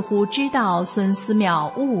也似乎知道孙思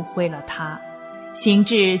邈误会了他，行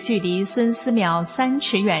至距离孙思邈3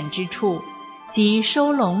尺远之处，即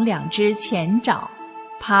收拢2只前爪，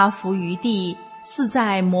趴伏于地，似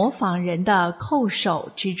在模仿人的叩首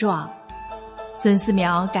之状。孙思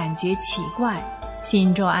邈感觉奇怪，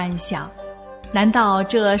心中暗想，难道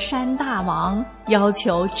这山大王要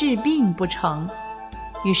求治病不成？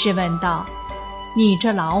于是问道，你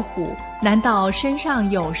这老虎难道身上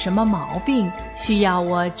有什么毛病，需要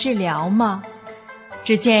我治疗吗？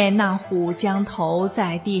只见那虎将头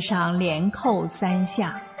在地上连叩3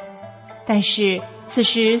下。但是此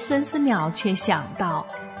时孙思邈却想到，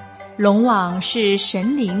龙王是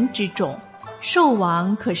神灵之种，兽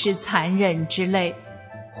王可是残忍之类，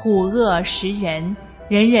虎恶食人，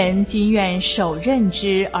人人均愿手刃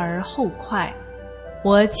之而后快，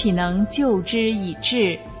我岂能救之以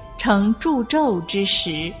治，成助纣之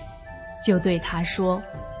时？就对他说，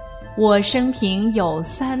我生平有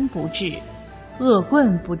3不治：恶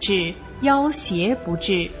棍不治，妖邪不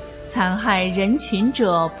治，残害人群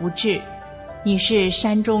者不治。你是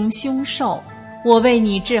山中凶兽，我为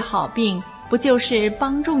你治好病，不就是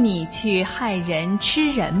帮助你去害人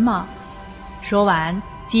吃人吗？说完，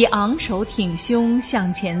即昂首挺胸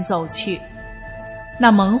向前走去。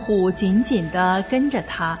那猛虎紧紧地跟着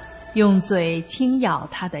他，用嘴轻咬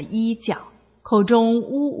他的衣角，口中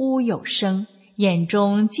呜呜有声，眼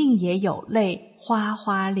中竟也有泪哗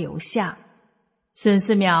哗流下。孙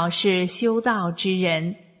思邈是修道之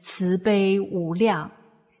人，慈悲无量，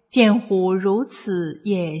见虎如此，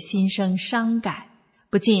也心生伤感，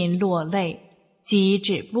不禁落泪，即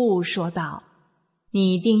止步说道，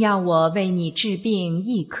你定要我为你治病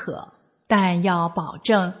亦可，但要保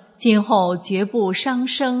证今后绝不伤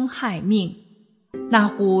生害命。那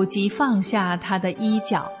虎即放下他的衣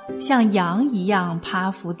角，像羊一样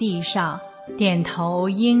趴伏地上，点头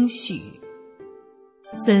应许。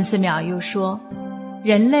孙思邈又说，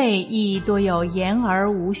人类亦多有言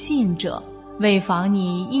而无信者，为防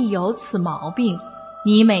你亦有此毛病，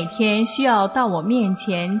你每天需要到我面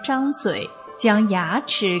前张嘴，将牙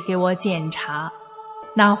齿给我检查。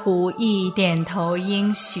那虎亦点头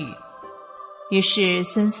应许。于是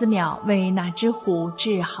孙思邈为那只虎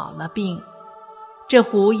治好了病。这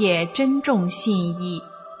虎也珍重信义，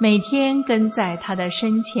每天跟在他的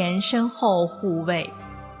身前身后护卫。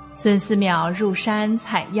孙思邈入山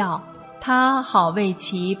采药，他好为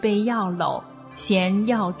其备药篓，衔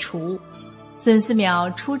药橱。孙思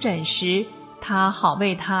邈出诊时，他好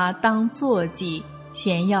为他当坐骑，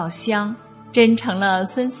衔药箱，真成了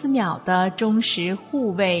孙思邈的忠实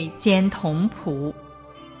护卫兼童仆。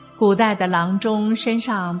古代的郎中身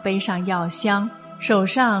上背上药箱，手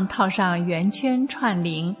上套上圆圈串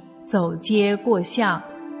铃，走街过巷，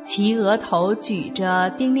其额头举着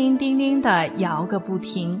叮铃叮铃地摇个不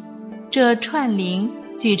停。这串铃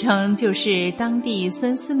据称就是当地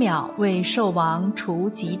孙思邈为兽王除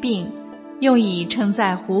疾病，用以撑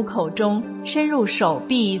在虎口中深入手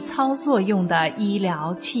臂操作用的医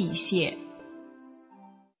疗器械。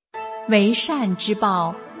为善之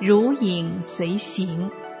报，如影随形。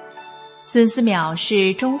孙思邈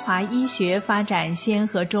是中华医学发展先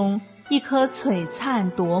河中一颗璀璨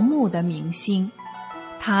夺目的明星，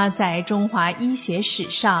他在中华医学史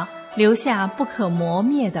上留下不可磨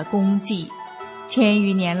灭的功绩，1000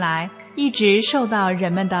余年来一直受到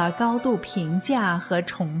人们的高度评价和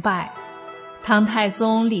崇拜。唐太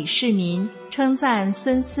宗李世民称赞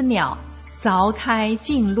孙思邈凿开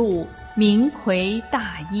径路，明魁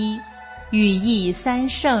大医，羽翼3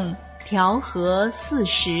圣，调和4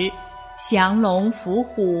时，降龙伏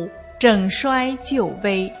虎，整衰救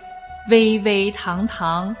危，巍巍堂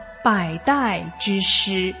堂，100代之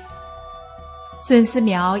师。孙思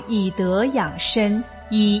邈以德养身，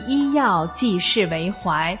以医药济世为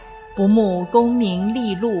怀，不慕功名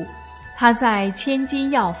利禄。他在千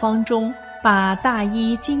金药方中，把大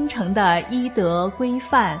医精诚的医德规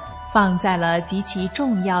范放在了极其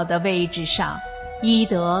重要的位置上，医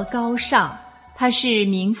德高尚，他是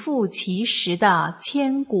名副其实的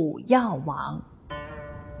千古药王。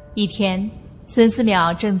一天，孙思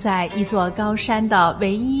邈正在一座高山的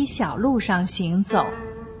唯一小路上行走，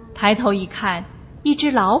抬头一看，一只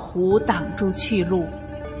老虎挡住去路，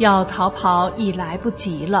要逃跑已来不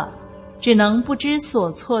及了，只能不知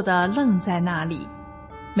所措地愣在那里。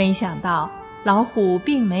没想到老虎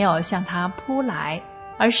并没有向他扑来，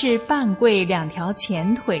而是半跪2条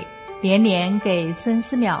前腿，连连给孙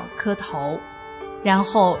思邈磕头，然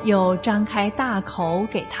后又张开大口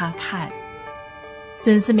给他看。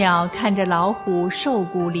孙思邈看着老虎瘦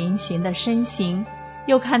骨嶙峋的身形，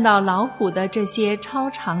又看到老虎的这些超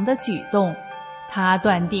常的举动，他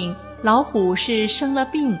断定老虎是生了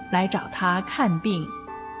病来找他看病。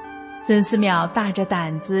孙思邈大着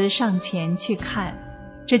胆子上前去看，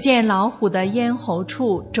只见老虎的咽喉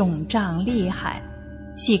处肿胀厉害，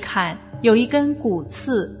细看有一根骨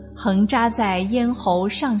刺横扎在咽喉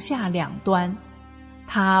上下两端。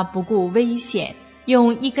他不顾危险，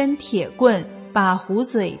用一根铁棍把虎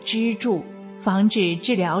嘴支住，防止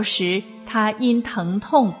治疗时他因疼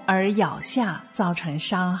痛而咬下造成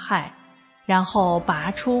伤害，然后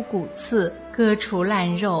拔出骨刺，割除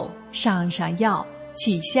烂肉，上药，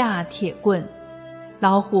取下铁棍。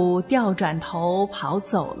老虎调转头跑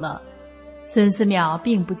走了。孙思邈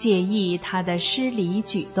并不介意他的失礼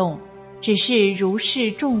举动，只是如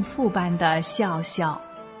释重负般的笑笑。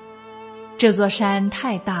这座山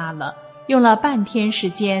太大了，用了半天时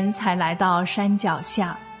间才来到山脚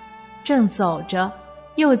下。正走着，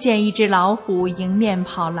又见一只老虎迎面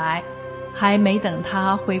跑来，还没等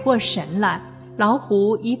他回过神来，老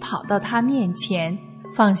虎已跑到他面前，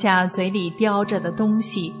放下嘴里叼着的东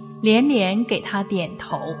西，连连给他点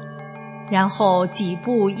头，然后几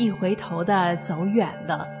步一回头地走远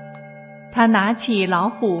了。他拿起老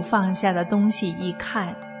虎放下的东西一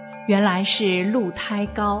看，原来是鹿胎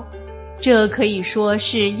膏，这可以说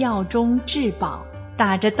是药中至宝，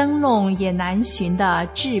打着灯笼也难寻的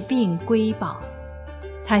治病瑰宝。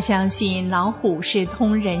他相信老虎是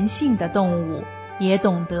通人性的动物，也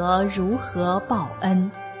懂得如何报恩。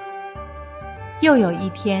又有一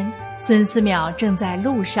天，孙思邈正在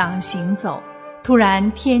路上行走，突然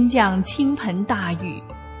天降倾盆大雨，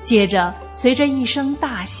接着随着一声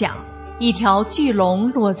大响，一条巨龙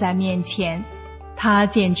落在面前。他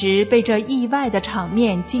简直被这意外的场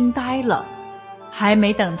面惊呆了，还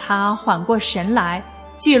没等他缓过神来，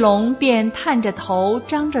巨龙便探着头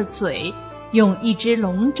张着嘴，用一只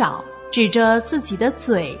龙爪指着自己的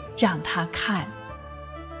嘴让他看。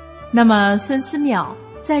那么孙思邈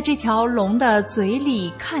在这条龙的嘴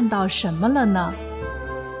里看到什么了呢？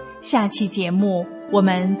下期节目我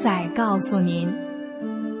们再告诉您。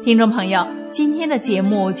听众朋友，今天的节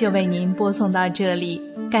目就为您播送到这里，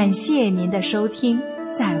感谢您的收听，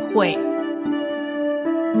再会。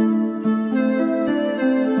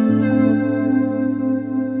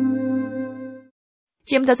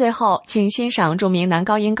节目的最后，请欣赏著名男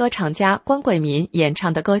高音歌唱家关贵民演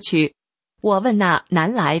唱的歌曲《我问那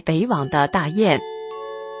南来北往的大雁》。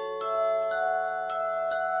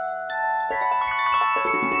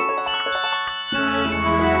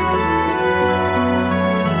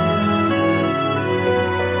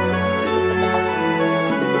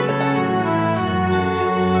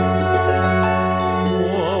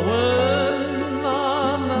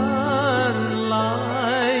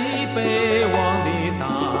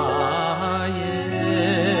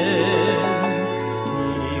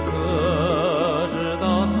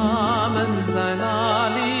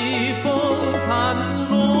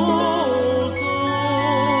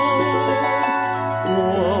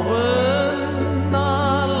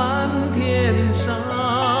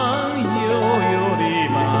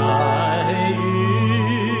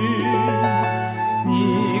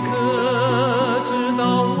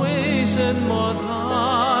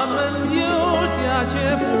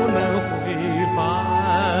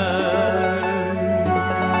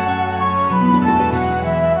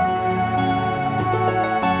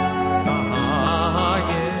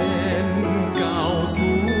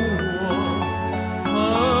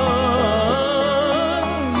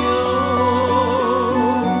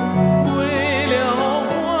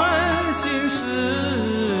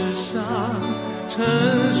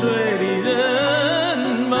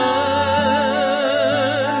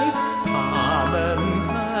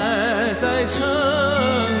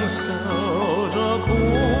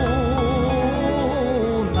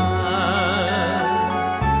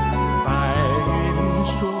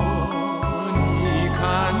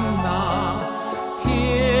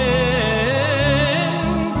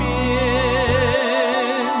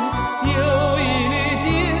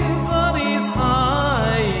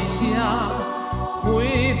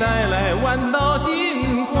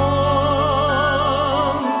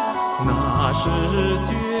是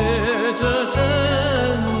觉着真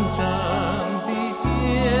正的家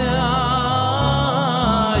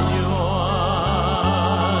园。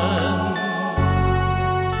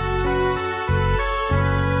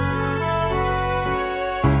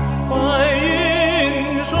白云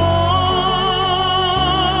说，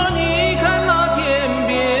你看那天边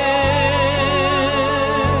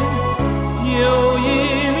有一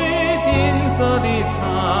缕金色的彩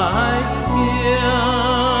霞，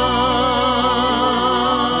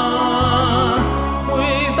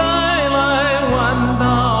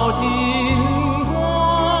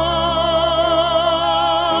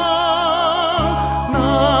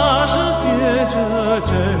真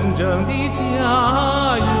正的家